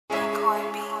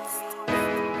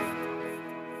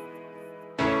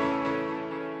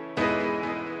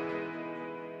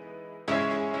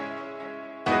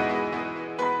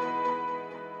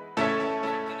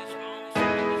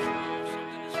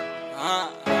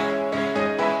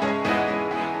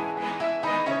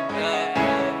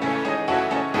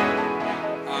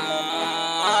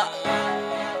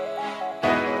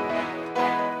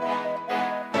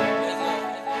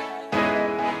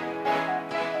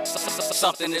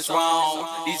Something is wrong.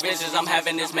 These visions I'm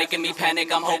having is making me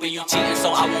panic. I'm hoping you cheating, so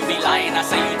I won't be lying. I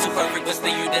say you too perfect, but still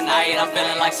you deny it. I'm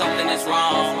feeling like something is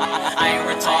wrong. I ain't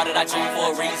retarded, I dream for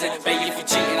a reason. Baby, if you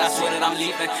cheating, I swear that I'm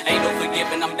leaving. Ain't no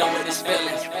forgiving, I'm done with this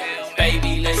feeling.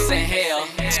 Baby, listen here,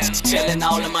 chillin'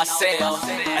 all in my cell.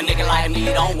 A nigga like me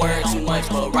don't work too much,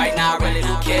 but right now I really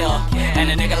do care. And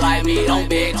a nigga like me don't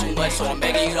beg too much, so I'm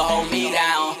begging you to hold me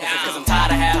down. Cause I'm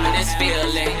tired of having this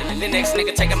feeling. The next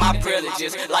nigga taking my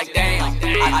privileges, like damn.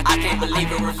 I can't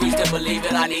believe it, refuse to believe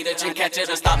it. I need a drink catcher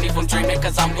to stop me from dreaming,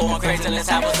 cause I'm going crazy. Let's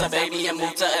have us a baby and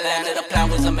move to Atlanta. The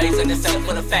plan was amazing, except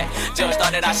for the fact Judge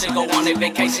thought that I should go on a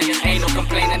vacation. Ain't no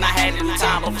complaining, I had it in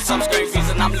time, but for some strange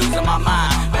reason I'm losing my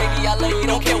mind. Baby, I love you,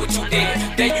 don't care what you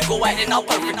did. There you go acting all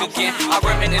perfect again. I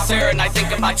reminisce every night,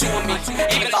 think about you and me.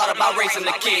 Even thought about raising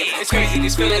the kid. It's crazy,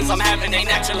 these feelings I'm having ain't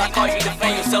natural. I call you to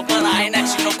defend yourself, but I ain't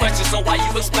ask you no questions, so why you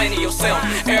explaining yourself?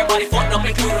 Everybody fucked up,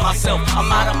 including myself.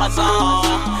 I'm out of my zone.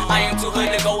 I ain't too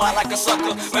hood to go out like a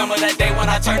sucker. Remember that day when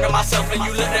I turned to myself and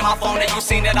you looked at my phone and you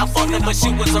seen that I fucked her, but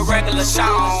she was a regular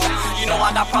Sean. You know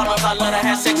I got problems, I love to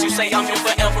have sex. You say I'm here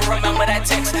forever, remember that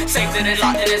text. Saved it and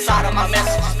locked it inside of my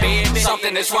message. Baby,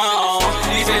 something is wrong.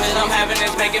 These visions I'm having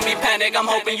is making me panic. I'm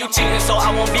hoping you cheating, so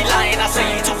I won't be lying. I say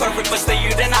you too perfect, but still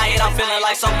you deny it. I'm feeling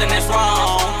like something is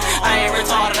wrong. I ain't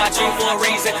retarded, I dream for a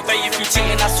reason. Baby, if you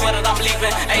cheating, I swear that I'm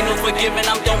leaving. Ain't no forgiving,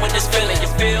 I'm done with this feeling.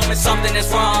 You feel me? Something is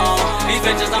wrong. These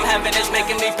visions I'm having is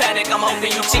making me panic. I'm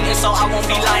hoping you cheating, so I won't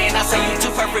be lying. I say you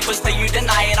too perfect, but still you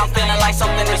deny it. I'm feeling like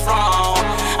something is wrong.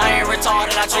 I ain't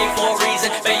retarded, I dream for a reason.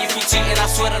 Baby, if you cheating, I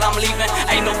swear that I'm leaving.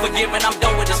 Ain't no forgiving, I'm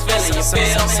done with this feeling. You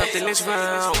feel me? Something is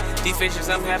wrong. These visions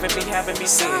I'm having me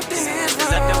sinking. The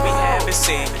love that we have is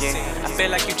sinking. I feel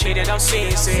like you cheated on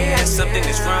season. Something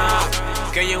is wrong.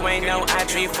 Girl, you ain't know I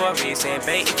dream for a reason.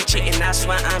 Babe, if you cheating, I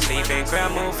swear I'm leaving.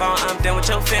 Girl, move on, I'm done with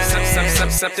your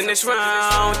feelings. Something is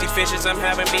wrong. These visions I'm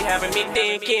having me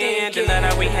thinking. The love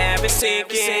that we have is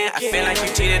sinking. I feel like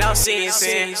you cheated on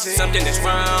season. Something is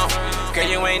wrong. Girl,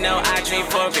 you ain't know I dream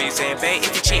for a reason. Babe,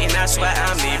 if you cheating, I swear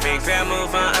I'm leaving. Girl,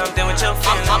 move on, I'm done with your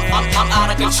feelings. I'm out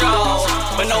of control,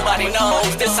 but nobody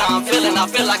knows. This how I'm feeling, I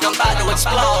feel like I'm about to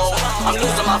explode. I'm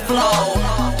losing my flow.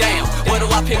 Damn, where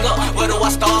do I pick up? Where do I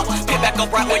start? Pick back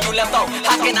up right where you left off.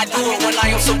 How can I do it when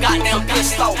I am so goddamn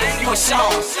pissed off? You a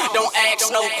shown, don't ask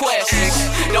no questions.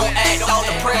 Don't act all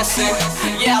depressing.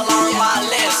 Yeah, I learned my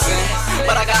lesson,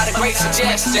 but I got a great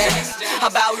suggestion. How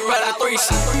about we run a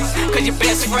threesome? Cause your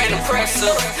best friend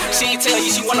impressive. She ain't tell you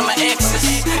she one of my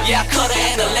exes. Yeah, I cut her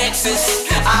in a Lexus.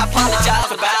 I apologize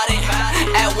about it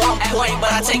at one point, but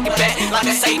I take it back like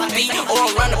a safety or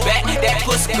a running back. That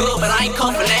pussy good, but I ain't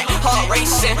cuffing that. Heart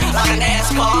racing like a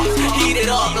NASCAR, heated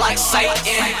up like Satan.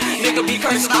 Nigga be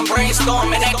cursing, I'm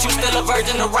brainstorming that you still a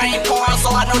virgin, the rain pouring, so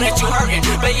I know that you hurting.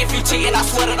 Baby, if you cheating, I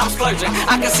swear that I'm splurging.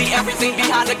 I can see everything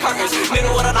behind the curtains.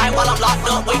 Middle of the night while I'm locked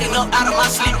up, waking up out of my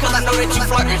sleep, cause I know that you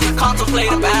flirting. Contemplate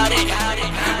about it,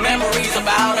 memories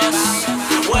about us,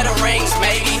 wedding rings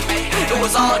maybe. It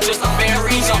was all just a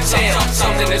fairy tale.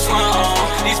 Something is wrong.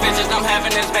 These visions I'm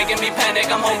having is making me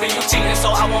panic. I'm hoping you cheating,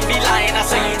 so I won't be lying. I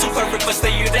say you too perfect, but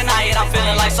still you deny it. I'm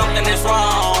feeling like something is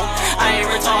wrong. I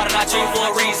ain't retarded, I dream for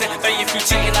a reason. Baby, if you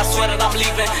cheating, I swear that I'm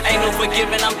leaving. Ain't no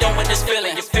forgiving, I'm done with this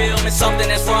feeling. You feel me?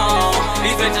 Something is wrong.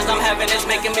 These visions I'm having is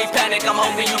making me panic. I'm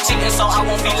hoping you cheating, so I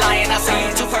won't be lying. I say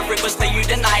you too perfect, but still you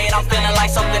deny it. I'm feeling like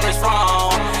something is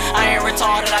wrong. I ain't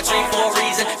retarded, I dream for a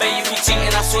reason. Baby, if you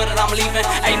cheating, I swear that I'm leaving.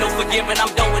 Ain't no forgiving, I'm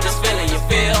done with this feeling. You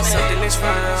feel me? Something is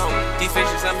wrong. These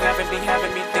visions I'm having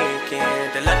me thinking.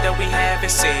 The love that we have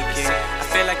is sinking. I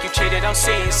feel like you cheated on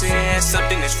season.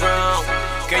 Something is wrong.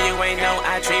 Girl, you ain't know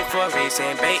I dream for a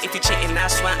reason. Babe, if you cheating,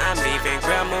 I swear I'm leaving.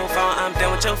 Girl, move on, I'm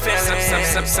done with your feelings.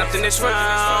 Something is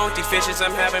wrong. These visions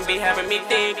I'm having me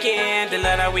thinking. The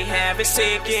love that we have is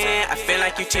sinking. I feel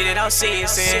like you cheated on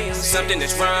season. Something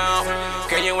is wrong.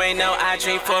 Girl, you ain't know I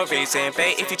dream for a reason.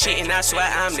 Babe, if you cheating, I swear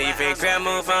I'm leaving. Girl,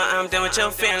 move on, I'm done with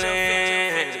your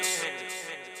feelings.